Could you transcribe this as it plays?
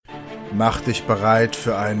Mach dich bereit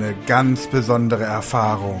für eine ganz besondere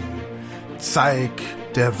Erfahrung. Zeig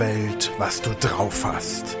der Welt, was du drauf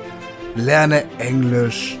hast. Lerne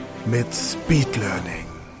Englisch mit Speed Learning.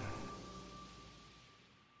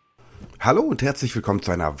 Hallo und herzlich willkommen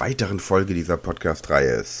zu einer weiteren Folge dieser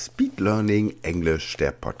Podcast-Reihe Speed Learning Englisch,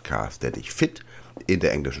 der Podcast, der dich fit in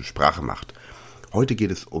der englischen Sprache macht. Heute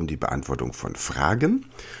geht es um die Beantwortung von Fragen.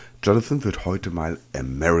 Jonathan wird heute mal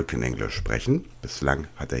American English sprechen. Bislang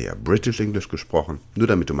hat er ja British English gesprochen, nur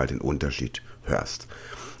damit du mal den Unterschied hörst.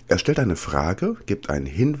 Er stellt eine Frage, gibt einen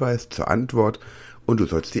Hinweis zur Antwort und du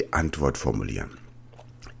sollst die Antwort formulieren.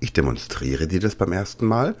 Ich demonstriere dir das beim ersten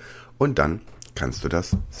Mal und dann kannst du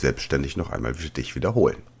das selbstständig noch einmal für dich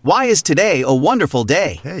wiederholen. Why is today a wonderful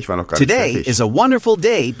day? Hey, ich war noch gar nicht Today fertig. is a wonderful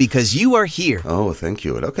day because you are here. Oh, thank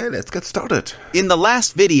you. Okay, let's get started. In the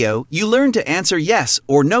last video, you learned to answer yes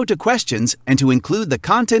or no to questions and to include the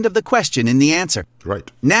content of the question in the answer. Right.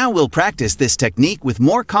 Now we'll practice this technique with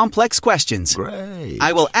more complex questions. Great.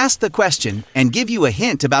 I will ask the question and give you a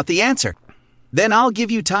hint about the answer. Then I'll give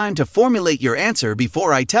you time to formulate your answer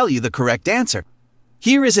before I tell you the correct answer.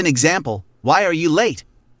 Here is an example. Why are you late?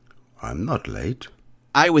 I'm not late.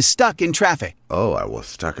 I was stuck in traffic. Oh, I was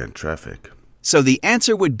stuck in traffic. So the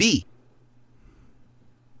answer would be,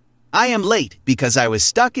 I am late because I was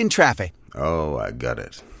stuck in traffic. Oh, I got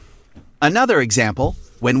it. Another example,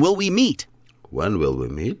 when will we meet? When will we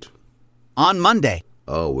meet? On Monday.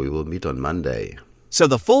 Oh, we will meet on Monday. So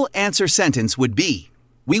the full answer sentence would be,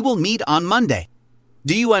 we will meet on Monday.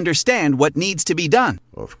 Do you understand what needs to be done?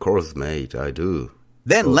 Of course, mate, I do.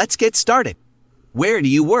 Then let's get started. Where do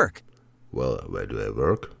you work? Well, where do I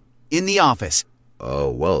work? In the office. Oh,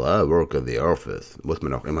 well, I work in the office. Muss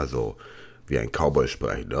man auch immer so wie ein Cowboy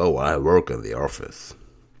sprechen. Oh, I work in the office.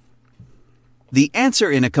 The answer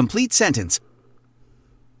in a complete sentence.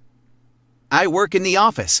 I work in the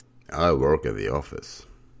office. I work in the office.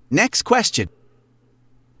 Next question.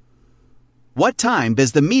 What time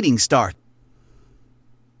does the meeting start?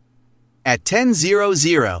 At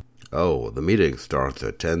 10:00. Oh, the meeting starts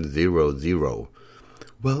at 10:00.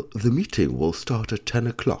 Well, the meeting will start at 10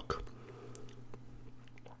 o'clock.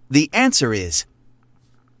 The answer is,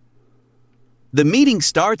 the meeting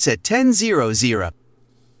starts at 10:00.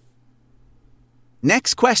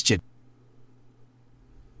 Next question.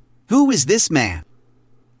 Who is this man?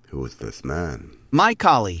 Who is this man? My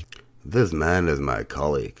colleague. This man is my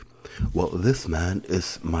colleague. Well, this man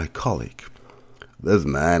is my colleague. This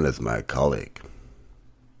man is my colleague.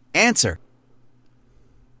 Answer.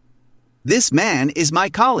 This man is my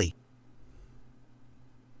colleague.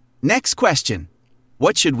 Next question.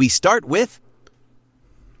 What should we start with?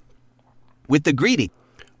 With the greeting.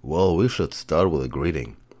 Well, we should start with a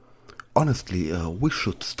greeting. Honestly, we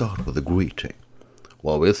should start with a greeting.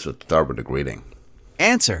 Well, we should start with a greeting.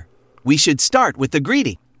 Answer. We should start with the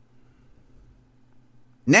greeting.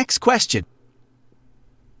 Next question.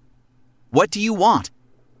 What do you want?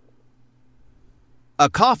 A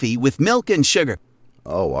coffee with milk and sugar.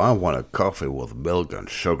 Oh, I want a coffee with milk and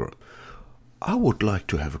sugar. I would like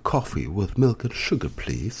to have a coffee with milk and sugar,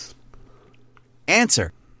 please.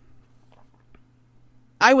 Answer.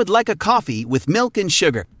 I would like a coffee with milk and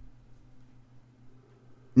sugar.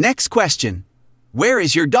 Next question. Where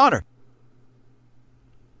is your daughter?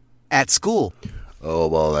 At school. Oh,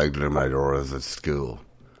 well, actually, my daughter is at school.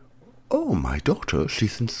 Oh, my daughter,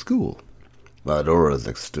 she's in school. My daughter is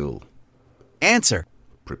at school. Answer.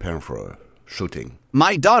 Preparing for a shooting.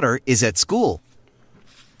 My daughter is at school.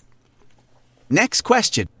 Next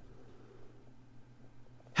question.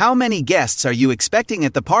 How many guests are you expecting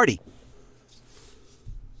at the party?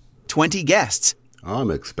 20 guests.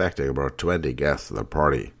 I'm expecting about 20 guests at the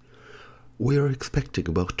party. We are expecting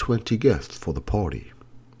about 20 guests for the party.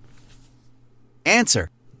 Answer.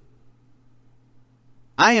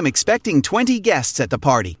 I am expecting 20 guests at the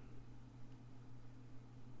party.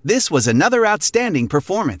 This was another outstanding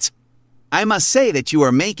performance. I must say that you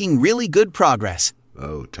are making really good progress.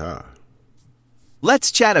 Oh, ta.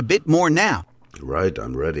 Let's chat a bit more now. Right,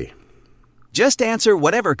 I'm ready. Just answer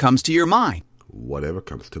whatever comes to your mind. Whatever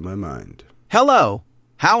comes to my mind. Hello,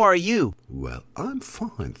 how are you? Well, I'm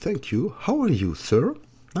fine, thank you. How are you, sir?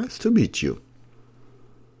 Nice to meet you.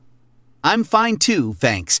 I'm fine too,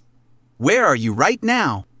 thanks. Where are you right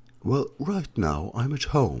now? Well, right now I'm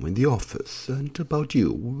at home in the office. And about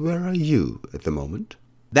you, where are you at the moment?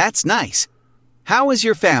 That's nice. How is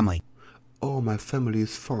your family? Oh, my family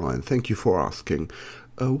is fine, thank you for asking.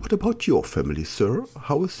 What about your family, sir?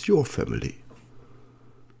 How is your family?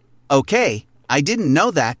 Okay, I didn't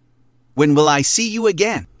know that. When will I see you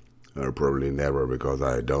again? Probably never, because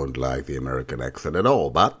I don't like the American accent at all,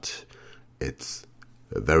 but it's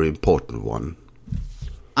a very important one.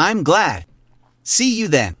 I'm glad. See you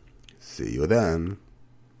then. See you then.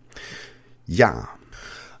 Ja,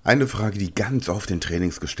 eine Frage, die ganz oft in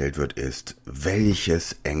Trainings gestellt wird, ist,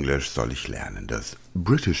 welches Englisch soll ich lernen? Das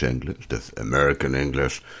British English, das American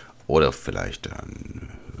English oder vielleicht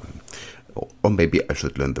or maybe I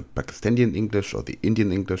should learn the Pakistani English or the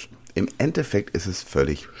Indian English. Im Endeffekt ist es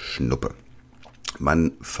völlig Schnuppe.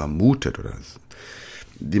 Man vermutet, oder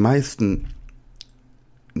die meisten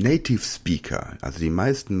Native Speaker, also die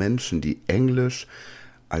meisten Menschen, die Englisch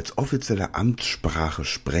als offizielle Amtssprache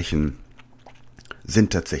sprechen,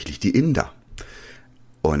 sind tatsächlich die Inder.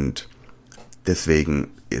 Und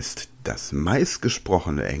deswegen ist das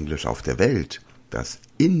meistgesprochene Englisch auf der Welt das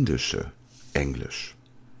indische Englisch,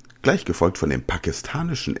 gleich gefolgt von dem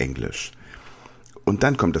pakistanischen Englisch. Und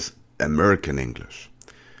dann kommt das American English.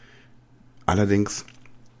 Allerdings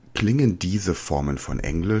klingen diese Formen von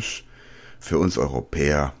Englisch für uns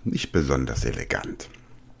Europäer nicht besonders elegant.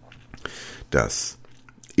 Das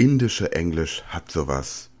indische Englisch hat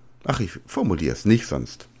sowas, ich formuliere es nicht,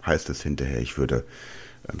 sonst heißt es hinterher, ich würde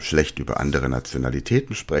schlecht über andere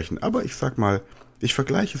Nationalitäten sprechen, aber ich sag mal, ich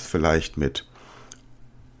vergleiche es vielleicht mit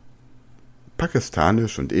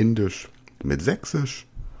Pakistanisch und Indisch mit Sächsisch,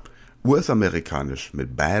 US-Amerikanisch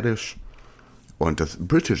mit Badisch und das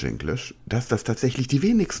British English, das tatsächlich die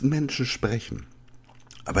wenigsten Menschen sprechen,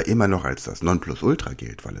 aber immer noch als das Nonplusultra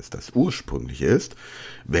gilt, weil es das ursprüngliche ist,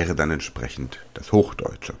 wäre dann entsprechend das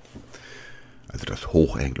Hochdeutsche. Also das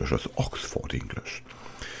Hochenglisch, das Oxford English.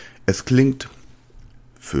 Es klingt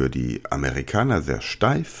für die Amerikaner sehr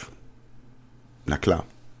steif. Na klar,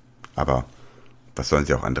 aber was sollen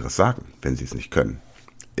sie auch anderes sagen, wenn sie es nicht können?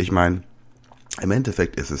 Ich meine, im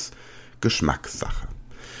Endeffekt ist es Geschmackssache.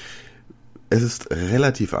 Es ist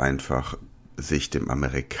relativ einfach, sich dem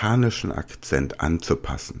amerikanischen Akzent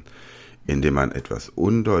anzupassen, indem man etwas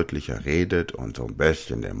undeutlicher redet und so ein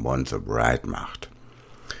bisschen den Mund so breit macht.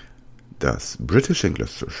 Das British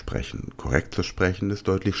English zu sprechen, korrekt zu sprechen, ist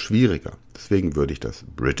deutlich schwieriger. Deswegen würde ich das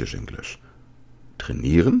British English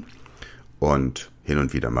trainieren und hin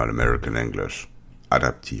und wieder mal American English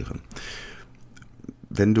adaptieren.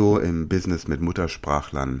 Wenn du im Business mit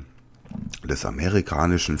Muttersprachlern des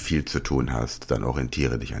Amerikanischen viel zu tun hast, dann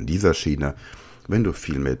orientiere dich an dieser Schiene. Wenn du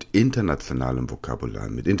viel mit internationalem Vokabular,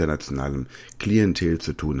 mit internationalem Klientel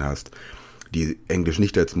zu tun hast, die Englisch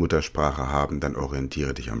nicht als Muttersprache haben, dann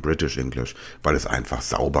orientiere dich am British English, weil es einfach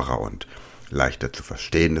sauberer und leichter zu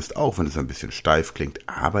verstehen ist, auch wenn es ein bisschen steif klingt.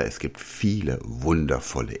 Aber es gibt viele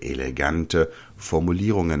wundervolle, elegante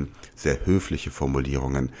Formulierungen, sehr höfliche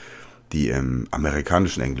Formulierungen, die im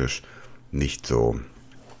amerikanischen Englisch nicht so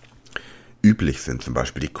üblich sind. Zum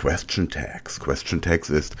Beispiel die Question Tags. Question Tags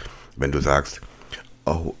ist, wenn du sagst,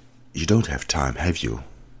 oh, you don't have time, have you?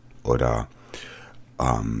 Oder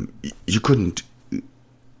you couldn't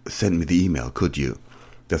send me the email, could you?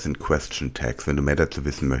 Das sind Question Tags. Wenn du mehr dazu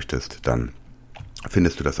wissen möchtest, dann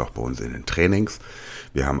findest du das auch bei uns in den Trainings.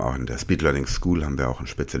 Wir haben auch in der Speed Learning School haben wir auch ein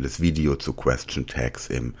spezielles Video zu Question Tags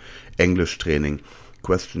im Englisch-Training.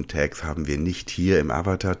 Question Tags haben wir nicht hier im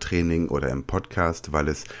Avatar-Training oder im Podcast, weil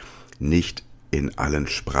es nicht in allen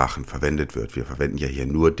Sprachen verwendet wird. Wir verwenden ja hier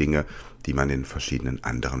nur Dinge, die man in verschiedenen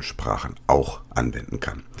anderen Sprachen auch anwenden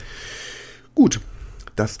kann. Gut.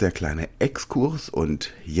 Das ist der kleine Exkurs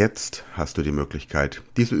und jetzt hast du die Möglichkeit,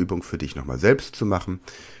 diese Übung für dich nochmal selbst zu machen.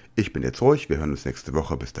 Ich bin jetzt ruhig, wir hören uns nächste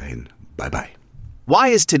Woche. Bis dahin, bye bye.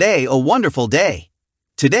 Why is today a wonderful day?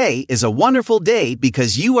 Today is a wonderful day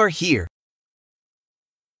because you are here.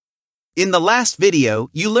 In the last video,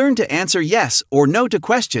 you learned to answer yes or no to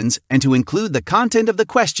questions and to include the content of the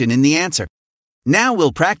question in the answer. Now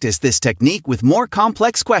we'll practice this technique with more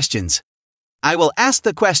complex questions. I will ask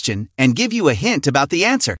the question and give you a hint about the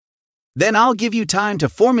answer. Then I'll give you time to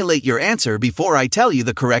formulate your answer before I tell you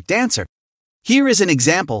the correct answer. Here is an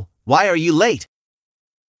example. Why are you late?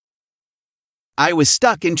 I was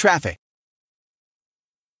stuck in traffic.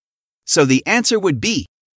 So the answer would be,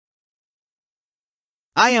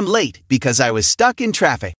 I am late because I was stuck in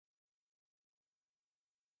traffic.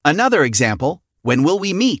 Another example, when will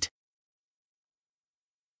we meet?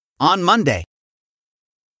 On Monday.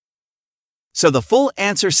 So the full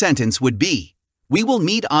answer sentence would be, we will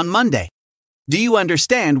meet on Monday. Do you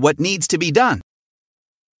understand what needs to be done?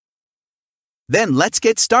 Then let's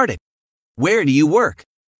get started. Where do you work?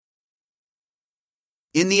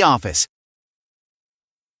 In the office.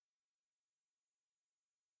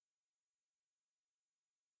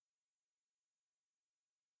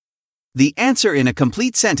 The answer in a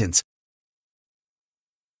complete sentence.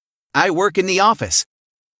 I work in the office.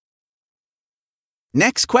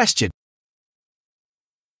 Next question.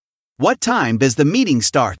 What time does the meeting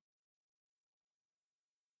start?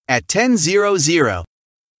 At 10:00.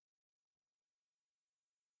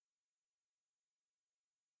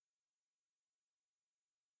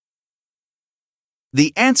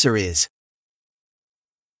 The answer is: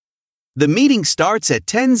 the meeting starts at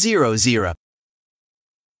 10:00.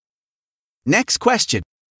 Next question.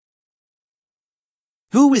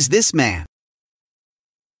 Who is this man?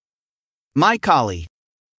 My colleague.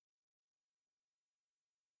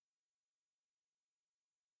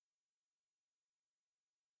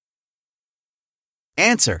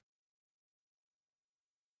 Answer.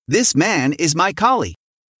 This man is my colleague.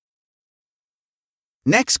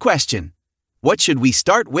 Next question. What should we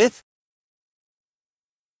start with?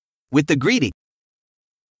 With the greeting.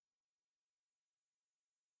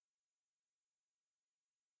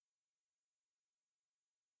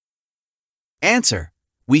 Answer.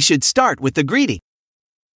 We should start with the greeting.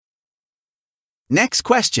 Next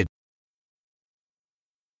question.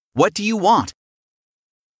 What do you want?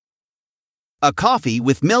 A coffee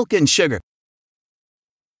with milk and sugar.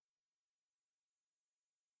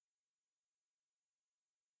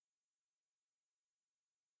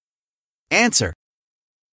 Answer.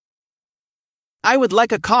 I would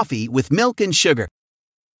like a coffee with milk and sugar.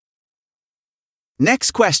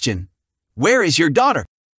 Next question. Where is your daughter?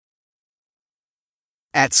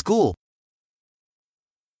 At school.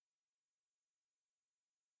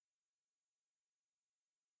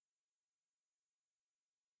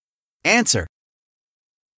 Answer.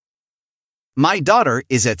 My daughter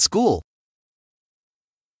is at school.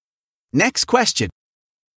 Next question.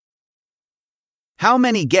 How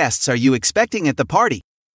many guests are you expecting at the party?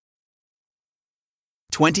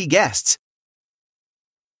 20 guests.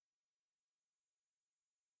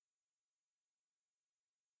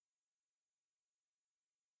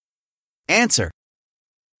 Answer.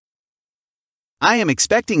 I am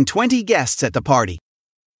expecting 20 guests at the party.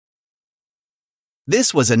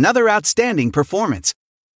 This was another outstanding performance.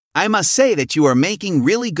 I must say that you are making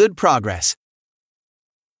really good progress.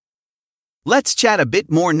 Let's chat a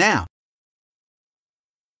bit more now.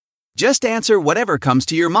 Just answer whatever comes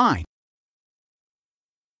to your mind.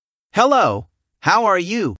 Hello, how are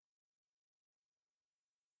you?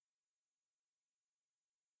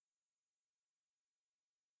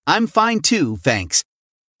 I'm fine too, thanks.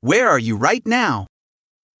 Where are you right now?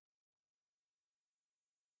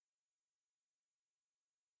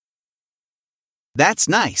 That's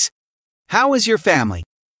nice. How is your family?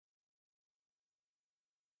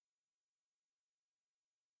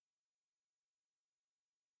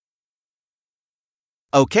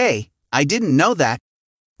 Okay, I didn't know that.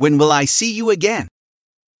 When will I see you again?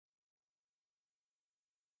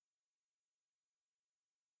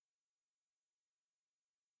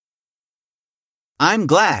 I'm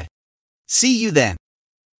glad. See you then.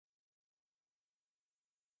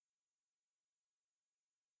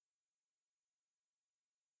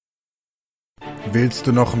 Willst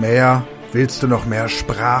du noch mehr? Willst du noch mehr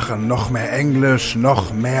Sprachen, noch mehr Englisch,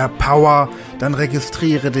 noch mehr Power? Dann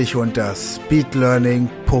registriere dich unter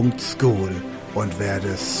speedlearning.school und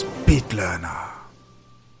werde Speedlearner.